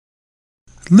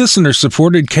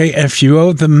Listener-supported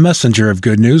KFUO, the messenger of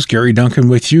good news. Gary Duncan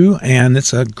with you, and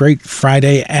it's a great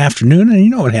Friday afternoon, and you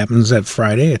know what happens at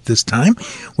Friday at this time.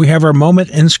 We have our Moment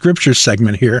in Scripture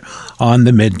segment here on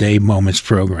the Midday Moments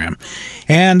program.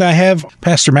 And I have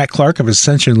Pastor Matt Clark of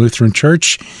Ascension Lutheran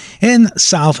Church in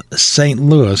South St.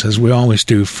 Louis, as we always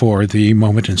do for the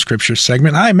Moment in Scripture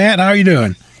segment. Hi, Matt. How are you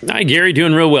doing? Hi, Gary.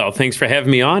 Doing real well. Thanks for having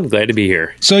me on. Glad to be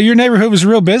here. So your neighborhood was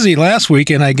real busy last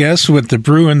weekend, I guess, with the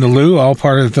Brew and the Lou, all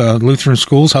part of the Lutheran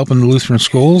schools, helping the Lutheran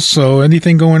schools. So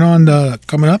anything going on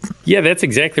coming up? Yeah, that's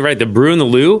exactly right. The Brew and the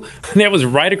Lou, that was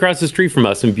right across the street from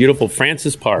us in beautiful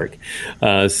Francis Park.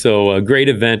 So a great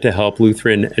event to help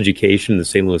Lutheran education in the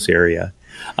St. Louis area.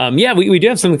 We do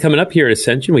have something coming up here at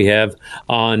Ascension. We have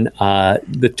on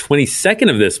the 22nd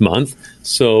of this month.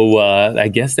 So I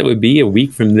guess that would be a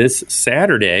week from this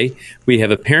Saturday. We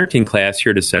have a parenting class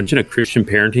here at Ascension, a Christian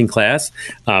parenting class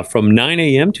from 9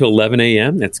 a.m. to 11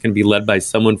 a.m. That's going to be led by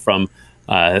someone from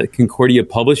Concordia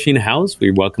Publishing House. We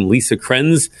welcome Lisa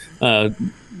Krenz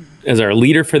as our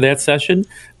leader for that session.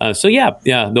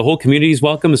 The whole community is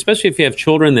welcome, especially if you have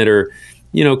children that are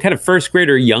kind of first grade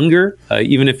or younger.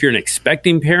 Even if you're an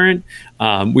expecting parent,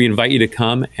 we invite you to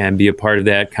come and be a part of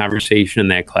that conversation in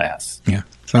that class. Yeah,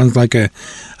 sounds like a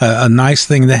nice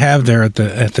thing to have there at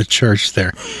the church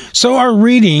there. So our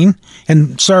reading,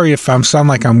 and sorry if I sound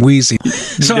like I'm wheezing.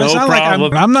 So no it sounds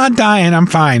problem. like I'm not dying. I'm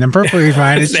fine. I'm perfectly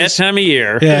fine. It's that just, time of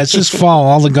year. Yeah, it's just fall,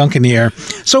 all the gunk in the air.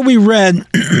 So we read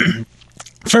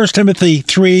 1 Timothy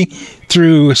 3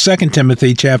 through 2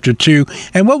 Timothy chapter 2.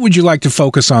 And what would you like to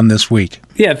focus on this week?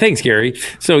 Yeah, thanks, Gary.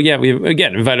 So, we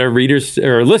again invite our readers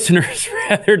or listeners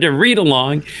rather to read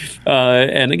along.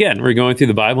 And again, we're going through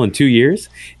the Bible in 2 years,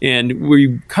 and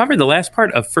we covered the last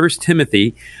part of 1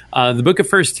 Timothy. The book of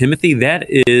 1 Timothy, that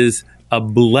is a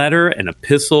letter, an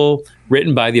epistle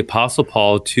written by the Apostle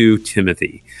Paul to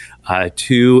Timothy,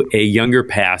 to a younger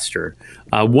pastor.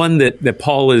 One that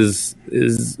Paul is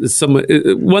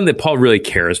one that Paul really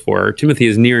cares for. Timothy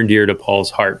is near and dear to Paul's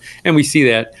heart, and we see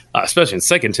that especially in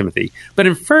 2 Timothy. But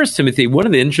in 1 Timothy, one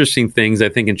of the interesting things I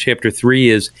think in chapter 3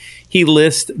 is he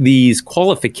lists these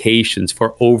qualifications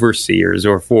for overseers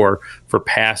or for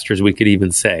pastors, we could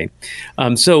even say.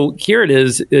 So here it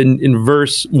is in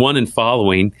verse 1 and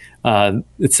following.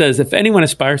 It says, if anyone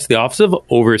aspires to the office of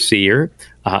overseer,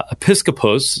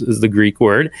 episkopos is the Greek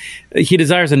word, he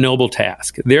desires a noble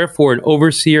task. Therefore, an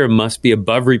overseer must be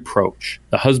above reproach,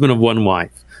 the husband of one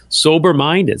wife,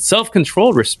 sober-minded,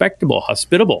 self-controlled, respectable,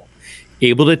 hospitable,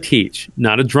 able to teach,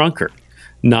 not a drunkard,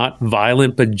 not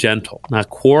violent but gentle, not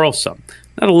quarrelsome,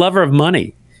 not a lover of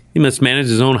money. He must manage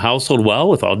his own household well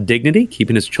with all dignity,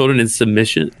 keeping his children in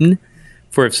submission.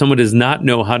 For if someone does not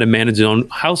know how to manage his own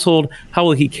household, how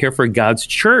will he care for God's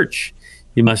church?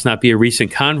 He must not be a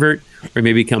recent convert, or he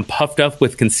may become puffed up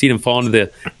with conceit and fall into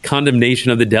the condemnation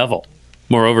of the devil.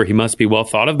 Moreover, he must be well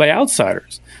thought of by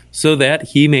outsiders, so that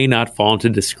he may not fall into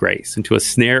disgrace, into a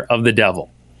snare of the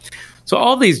devil. So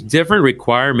all these different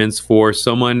requirements for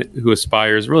someone who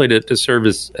aspires really to serve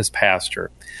as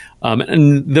pastor.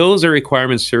 And those are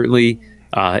requirements certainly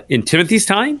in Timothy's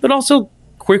time, but also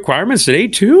requirements today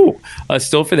too,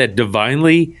 still for that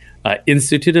divinely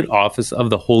instituted office of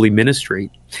the holy ministry.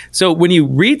 So when you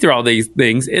read through all these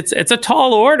things, it's a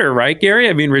tall order, right, Gary?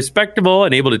 I mean, respectable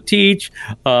and able to teach,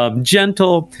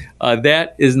 gentle,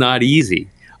 that is not easy.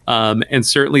 And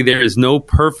certainly there is no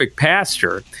perfect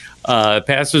pastor.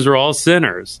 Pastors are all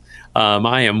sinners.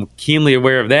 I am keenly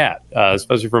aware of that,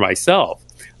 especially for myself.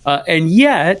 And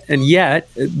yet,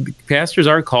 pastors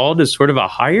are called to sort of a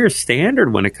higher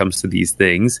standard when it comes to these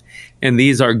things. And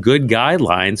these are good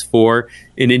guidelines for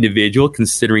an individual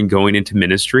considering going into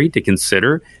ministry to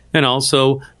consider, and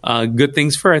also good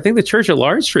things for, I think, the church at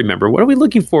large to remember. What are we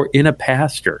looking for in a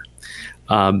pastor?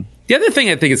 The other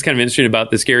thing I think is kind of interesting about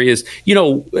this, Gary, is,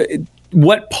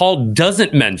 what Paul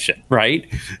doesn't mention,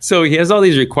 right? So he has all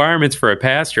these requirements for a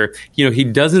pastor. He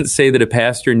doesn't say that a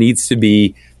pastor needs to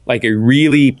be like a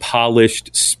really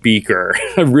polished speaker,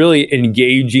 a really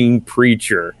engaging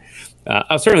preacher.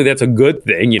 Certainly that's a good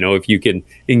thing, if you can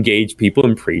engage people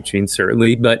in preaching,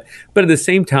 certainly. But at the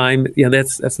same time,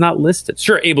 that's not listed.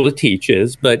 Sure, able to teach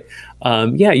is, but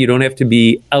you don't have to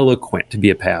be eloquent to be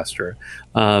a pastor.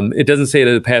 It doesn't say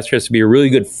that the pastor has to be a really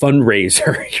good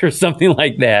fundraiser or something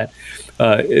like that.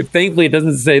 Thankfully, it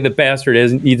doesn't say the pastor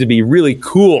doesn't need to be really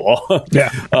cool.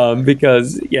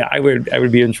 Because I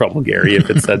would be in trouble, Gary, if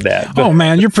it said that. But, oh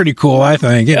man, you're pretty cool, I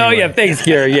think. Anyway. Oh yeah, thanks,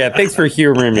 Gary. Yeah, thanks for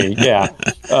humoring me. Yeah,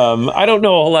 I don't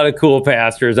know a whole lot of cool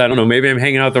pastors. I don't know. Maybe I'm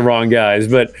hanging out with the wrong guys.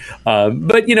 But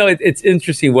it's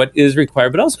interesting what is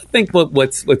required. But also think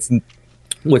what's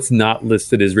what's not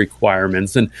listed as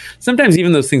requirements. And sometimes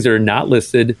even those things that are not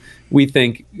listed, we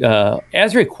think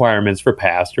as requirements for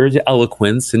pastors,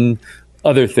 eloquence and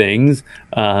other things.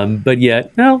 But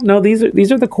yet, no, these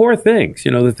are the core things,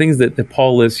 the things that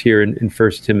Paul lists here in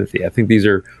 1 Timothy. I think these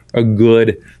are a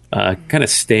good kind of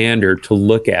standard to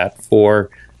look at for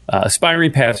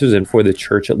aspiring pastors and for the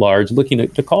church at large looking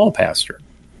to call a pastor.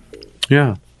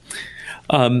 Yeah.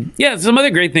 Some other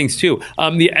great things too.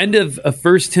 The end of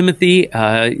 1 Timothy,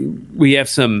 we have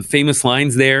some famous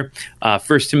lines there.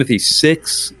 1 Timothy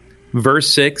 6,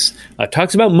 verse 6,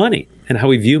 talks about money and how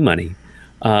we view money.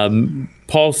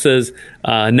 Paul says,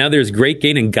 now there's great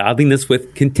gain in godliness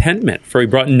with contentment, for he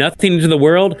brought nothing into the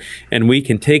world, and we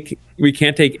can't take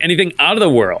anything out of the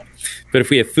world. But if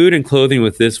we have food and clothing,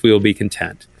 with this we will be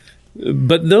content.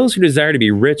 But those who desire to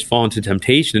be rich fall into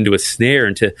temptation, into a snare,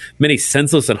 into many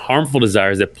senseless and harmful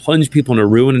desires that plunge people into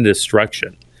ruin and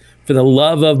destruction. For the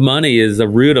love of money is the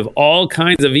root of all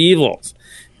kinds of evils.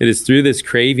 It is through this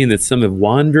craving that some have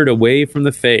wandered away from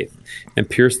the faith and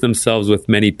pierced themselves with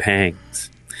many pangs.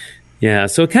 Yeah,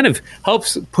 so it kind of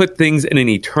helps put things in an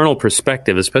eternal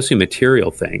perspective, especially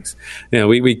material things.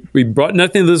 We brought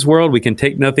nothing to this world; we can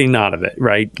take nothing out of it,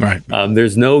 right? Right.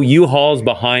 There's no U-Hauls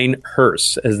behind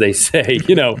hearse, as they say.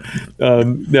 No,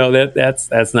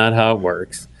 that's not how it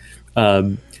works.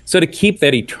 So to keep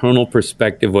that eternal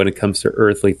perspective when it comes to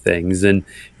earthly things, and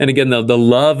again, the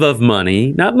love of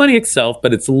money, not money itself,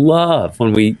 but it's love.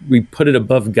 When we put it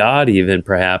above God, even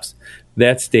perhaps,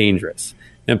 that's dangerous.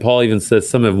 And Paul even says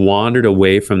some have wandered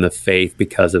away from the faith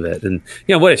because of it. And,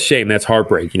 what a shame. That's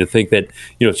heartbreaking to think that,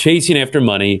 chasing after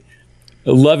money,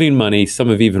 loving money, some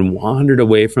have even wandered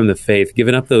away from the faith,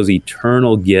 given up those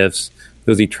eternal gifts,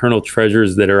 those eternal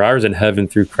treasures that are ours in heaven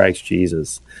through Christ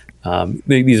Jesus.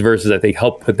 These verses, I think,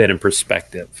 help put that in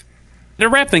perspective. To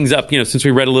wrap things up, since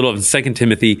we read a little of 2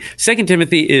 Timothy, 2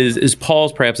 Timothy is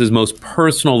Paul's perhaps his most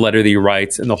personal letter that he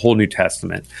writes in the whole New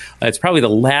Testament. It's probably the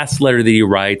last letter that he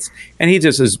writes, and he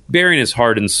just is bearing his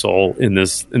heart and soul in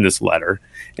this letter.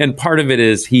 And part of it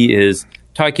is he is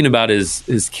talking about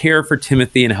his care for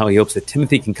Timothy and how he hopes that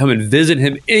Timothy can come and visit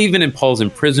him even in Paul's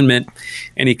imprisonment.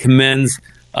 And he commends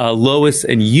Lois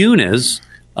and Eunice,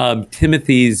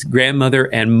 Timothy's grandmother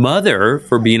and mother,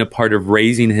 for being a part of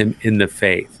raising him in the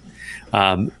faith.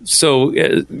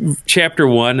 Chapter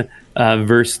 1,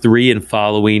 verse 3 and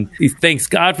following, he thanks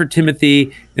God for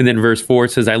Timothy. And then verse 4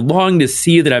 says, I long to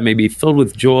see you that I may be filled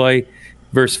with joy.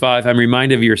 Verse 5, I'm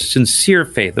reminded of your sincere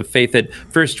faith, the faith that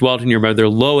first dwelt in your grandmother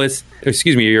Lois,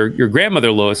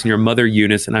 and your mother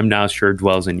Eunice, and I'm now sure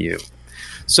dwells in you.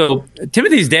 So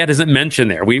Timothy's dad isn't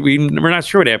mentioned there. We're not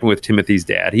sure what happened with Timothy's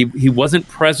dad. He wasn't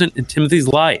present in Timothy's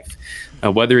life.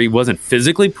 Whether he wasn't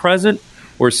physically present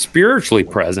or spiritually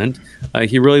present,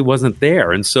 he really wasn't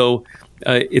there. And so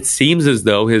it seems as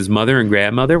though his mother and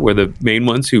grandmother were the main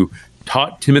ones who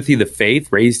taught Timothy the faith,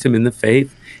 raised him in the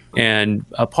faith. And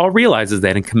Paul realizes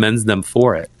that and commends them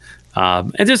for it.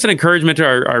 And just an encouragement to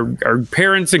our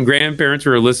parents and grandparents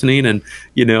who are listening, and,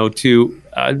 to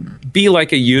be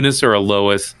like a Eunice or a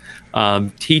Lois,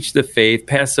 teach the faith,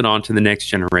 pass it on to the next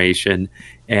generation.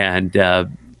 And,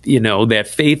 that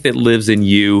faith that lives in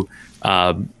you,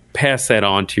 pass that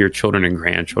on to your children and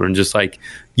grandchildren, just like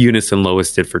Eunice and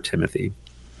Lois did for Timothy.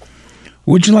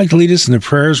 Would you like to lead us in the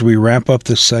prayers as we wrap up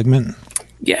this segment?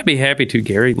 Yeah, I'd be happy to,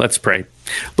 Gary. Let's pray.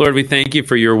 Lord, we thank you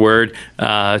for your word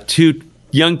to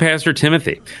young Pastor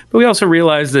Timothy. But we also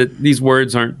realize that these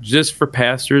words aren't just for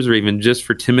pastors or even just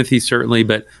for Timothy, certainly,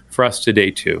 but for us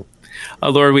today, too.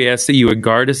 Lord, we ask that you would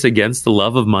guard us against the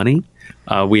love of money.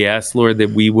 We ask, Lord, that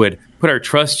we would put our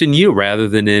trust in you rather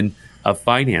than in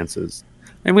finances.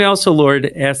 And we also,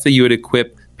 Lord, ask that you would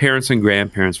equip parents and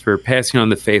grandparents for passing on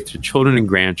the faith to children and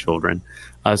grandchildren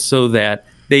so that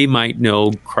they might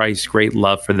know Christ's great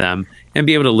love for them and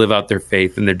be able to live out their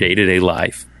faith in their day-to-day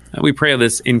life. We pray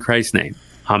this in Christ's name.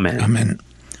 Amen. Amen.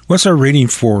 What's our reading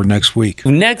for next week?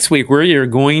 Next week, we're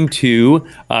going to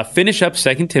finish up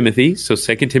 2 Timothy, so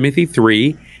 2 Timothy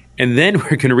 3, and then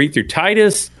we're going to read through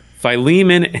Titus,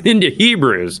 Philemon, and into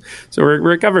Hebrews. So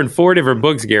we're covering 4 different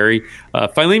books, Gary.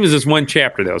 Philemon is just one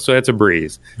chapter, though, so that's a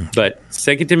breeze. But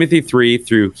 2 Timothy 3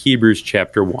 through Hebrews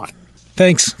chapter 1.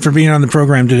 Thanks for being on the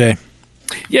program today.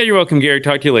 Yeah, you're welcome, Gary.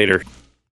 Talk to you later.